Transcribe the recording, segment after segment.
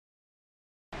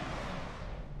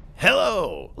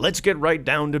Hello! Let's get right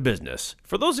down to business.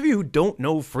 For those of you who don't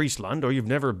know Friesland or you've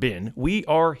never been, we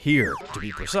are here, to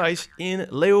be precise, in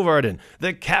Leeuwarden,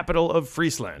 the capital of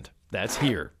Friesland. That's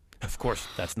here. Of course,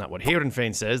 that's not what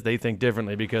Heerenveen says. They think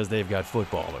differently because they've got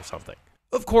football or something.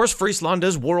 Of course, Friesland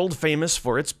is world famous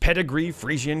for its pedigree,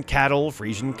 Frisian cattle,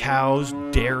 Frisian cows,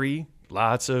 dairy,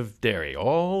 lots of dairy,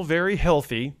 all very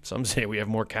healthy. Some say we have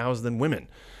more cows than women.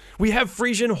 We have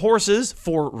Frisian horses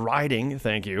for riding,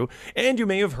 thank you, and you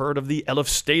may have heard of the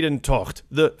Elfstedentocht,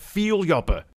 the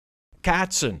Vieljoppe,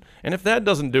 Katzen, and if that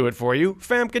doesn't do it for you,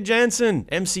 Famke Janssen,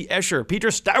 MC Escher,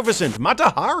 Peter Stuyvesant, Mata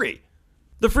Hari.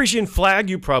 The Frisian flag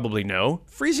you probably know.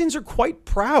 Frisians are quite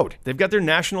proud. They've got their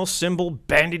national symbol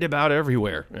bandied about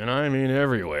everywhere, and I mean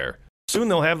everywhere. Soon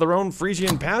they'll have their own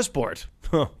Frisian passport.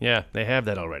 Yeah, they have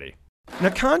that already. Now,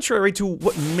 contrary to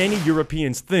what many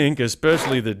Europeans think,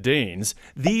 especially the Danes,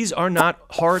 these are not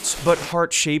hearts but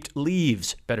heart-shaped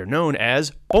leaves, better known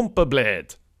as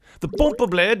bompeblad. The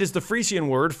bompeblad is the Frisian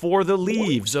word for the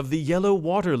leaves of the yellow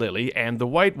water lily and the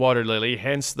white water lily,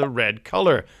 hence the red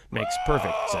color. Makes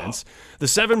perfect sense. The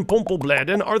 7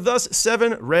 pompelbladen are thus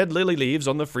 7 red lily leaves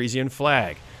on the Frisian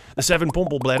flag. The 7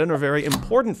 pompelbladen are very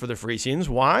important for the Frisians.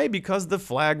 Why? Because the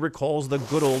flag recalls the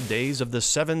good old days of the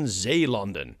 7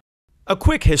 Zeelanden. A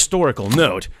quick historical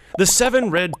note, the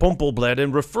 7 red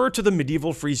pompelbladen refer to the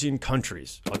medieval Frisian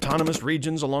countries, autonomous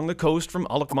regions along the coast from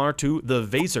Alkmaar to the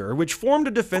Weser, which formed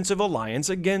a defensive alliance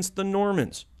against the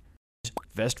Normans.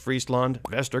 West-Friesland,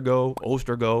 Westergo,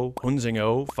 Oostergo,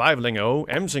 Hunsingo, Fivelingo,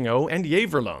 Emsingo, and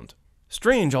Jeverland.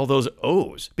 Strange all those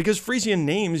O's, because Frisian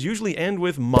names usually end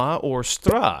with ma or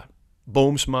stra.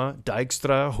 Boomsma,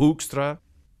 Dijkstra, Hoekstra.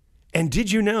 And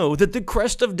did you know that the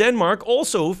crest of Denmark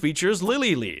also features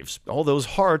lily leaves? All those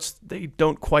hearts, they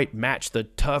don't quite match the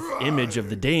tough image of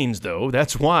the Danes, though.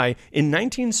 That's why, in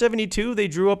 1972, they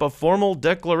drew up a formal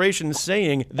declaration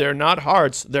saying they're not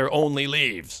hearts, they're only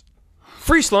leaves.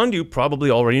 Friesland you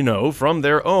probably already know from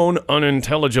their own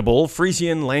unintelligible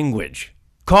Frisian language.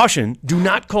 Caution, do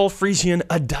not call Frisian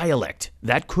a dialect.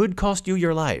 That could cost you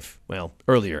your life. Well,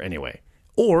 earlier anyway.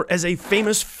 Or, as a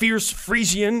famous fierce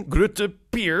Frisian, Grutte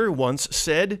Pier, once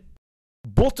said,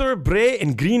 "Botter, brei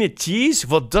en groene cheese,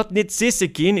 wat dat niet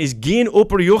sissen kan, is geen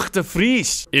opperjochte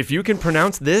Fries." If you can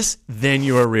pronounce this, then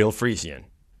you're a real Frisian.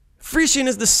 Frisian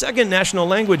is the second national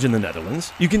language in the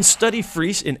Netherlands. You can study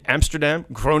Fries in Amsterdam,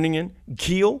 Groningen,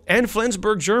 Kiel, and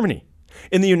Flensburg, Germany.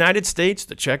 In the United States,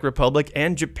 the Czech Republic,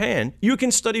 and Japan, you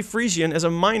can study Frisian as a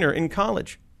minor in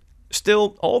college.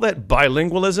 Still, all that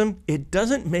bilingualism, it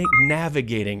doesn't make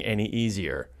navigating any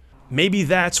easier. Maybe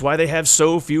that's why they have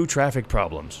so few traffic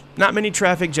problems. Not many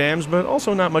traffic jams, but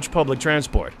also not much public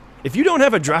transport. If you don't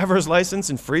have a driver's license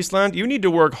in Friesland, you need to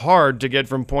work hard to get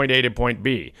from point A to point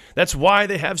B. That's why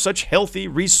they have such healthy,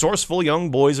 resourceful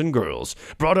young boys and girls,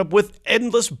 brought up with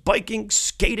endless biking,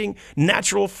 skating,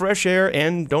 natural fresh air,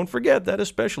 and don't forget that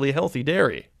especially healthy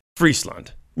dairy.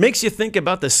 Friesland makes you think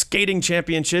about the skating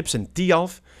championships in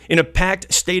Tialf. In a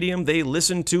packed stadium, they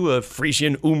listen to a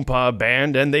Frisian Oompa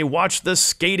band and they watch the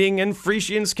skating, and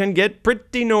Frisians can get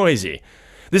pretty noisy.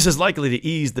 This is likely to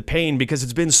ease the pain because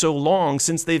it's been so long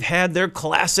since they've had their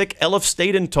classic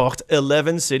Elfstedentocht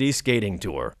 11-city skating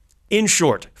tour. In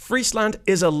short, Friesland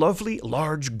is a lovely,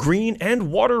 large, green, and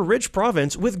water-rich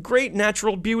province with great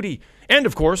natural beauty. And,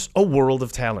 of course, a world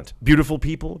of talent. Beautiful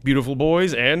people, beautiful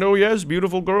boys, and, oh yes,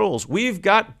 beautiful girls. We've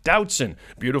got Doutzen,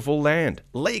 beautiful land,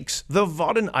 lakes, the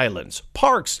Wadden Islands,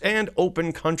 parks, and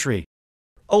open country.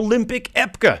 Olympic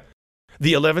Epke,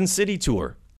 the 11-city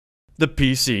tour. The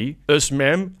PC, Us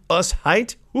Mem, Us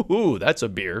Heit, woohoo, that's a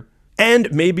beer.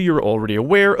 And maybe you're already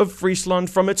aware of Friesland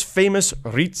from its famous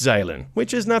Rietzeilen,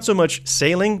 which is not so much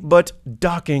sailing, but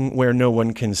docking where no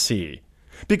one can see.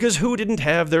 Because who didn't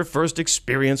have their first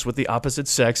experience with the opposite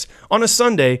sex on a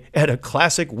Sunday at a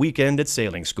classic weekend at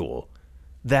sailing school?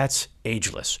 That's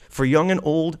ageless. For young and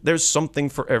old, there's something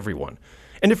for everyone.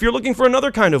 And if you're looking for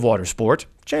another kind of water sport,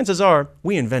 chances are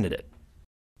we invented it.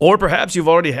 Or perhaps you've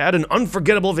already had an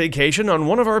unforgettable vacation on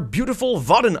one of our beautiful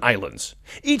Wadden Islands.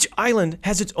 Each island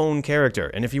has its own character,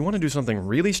 and if you want to do something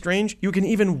really strange, you can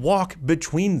even walk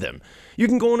between them. You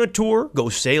can go on a tour, go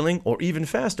sailing, or even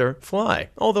faster, fly,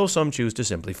 although some choose to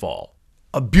simply fall.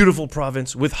 A beautiful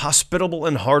province with hospitable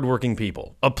and hardworking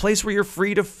people. A place where you're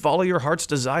free to follow your heart's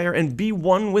desire and be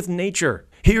one with nature.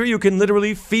 Here you can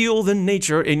literally feel the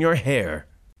nature in your hair.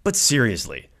 But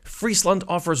seriously, Friesland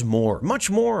offers more,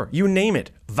 much more, you name it.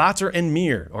 Water and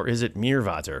Meer, or is it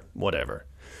Meerwater? Whatever.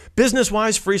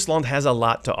 Business-wise, Friesland has a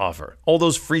lot to offer. All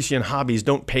those Frisian hobbies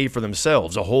don't pay for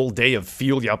themselves. A whole day of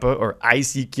Vieljoppe or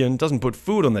ijsjekjen doesn't put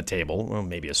food on the table, well,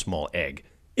 maybe a small egg.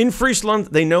 In Friesland,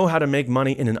 they know how to make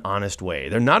money in an honest way.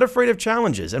 They're not afraid of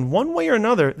challenges, and one way or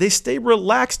another, they stay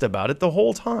relaxed about it the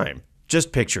whole time.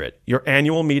 Just picture it. Your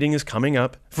annual meeting is coming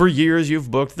up. For years,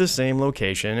 you've booked the same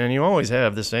location, and you always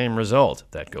have the same result.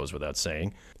 That goes without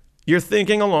saying. You're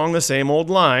thinking along the same old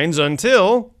lines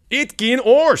until it gin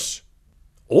oars.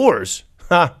 Oars?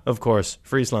 Ha, of course.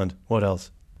 Friesland. What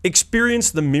else?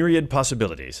 Experience the myriad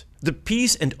possibilities. The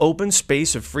peace and open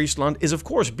space of Friesland is of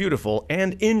course beautiful,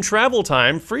 and in travel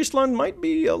time, Friesland might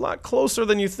be a lot closer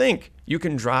than you think. You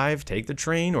can drive, take the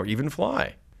train, or even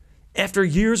fly. After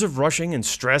years of rushing and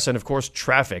stress and of course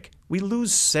traffic, we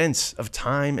lose sense of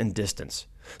time and distance.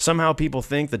 Somehow people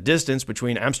think the distance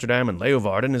between Amsterdam and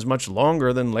Leeuwarden is much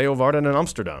longer than Leeuwarden and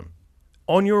Amsterdam.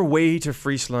 On your way to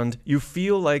Friesland, you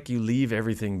feel like you leave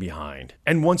everything behind.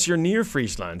 And once you're near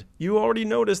Friesland, you already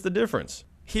notice the difference.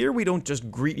 Here we don't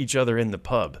just greet each other in the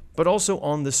pub, but also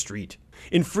on the street.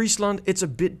 In Friesland, it's a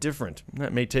bit different.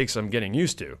 That may take some getting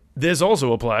used to. This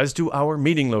also applies to our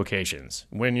meeting locations.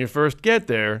 When you first get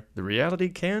there, the reality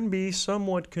can be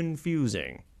somewhat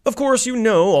confusing. Of course, you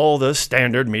know all the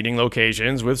standard meeting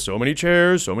locations with so many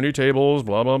chairs, so many tables,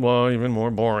 blah blah blah, even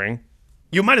more boring.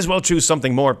 You might as well choose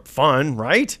something more fun,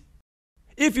 right?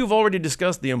 If you've already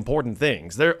discussed the important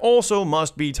things, there also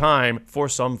must be time for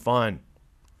some fun.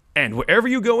 And wherever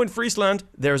you go in Friesland,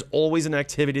 there's always an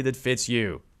activity that fits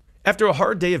you. After a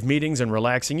hard day of meetings and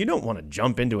relaxing, you don't want to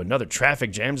jump into another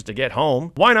traffic jam just to get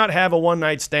home. Why not have a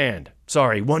one-night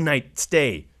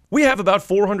stay? We have about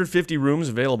 450 rooms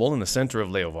available in the center of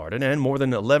Leeuwarden and more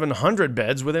than 1,100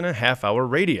 beds within a half-hour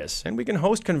radius, and we can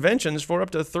host conventions for up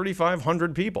to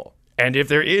 3,500 people. And if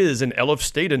there is an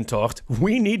Elfstedentocht,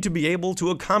 we need to be able to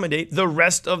accommodate the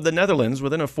rest of the Netherlands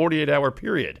within a 48-hour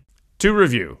period. To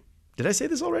review. Did I say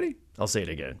this already? I'll say it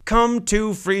again. Come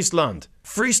to Friesland.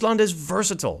 Friesland is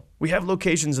versatile. We have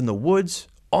locations in the woods,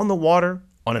 on the water,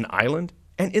 on an island,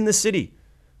 and in the city.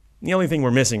 The only thing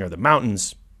we're missing are the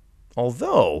mountains.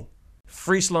 Although,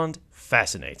 Friesland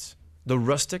fascinates. The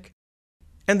rustic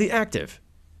and the active,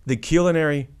 the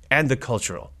culinary and the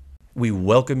cultural. We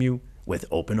welcome you with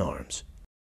open arms.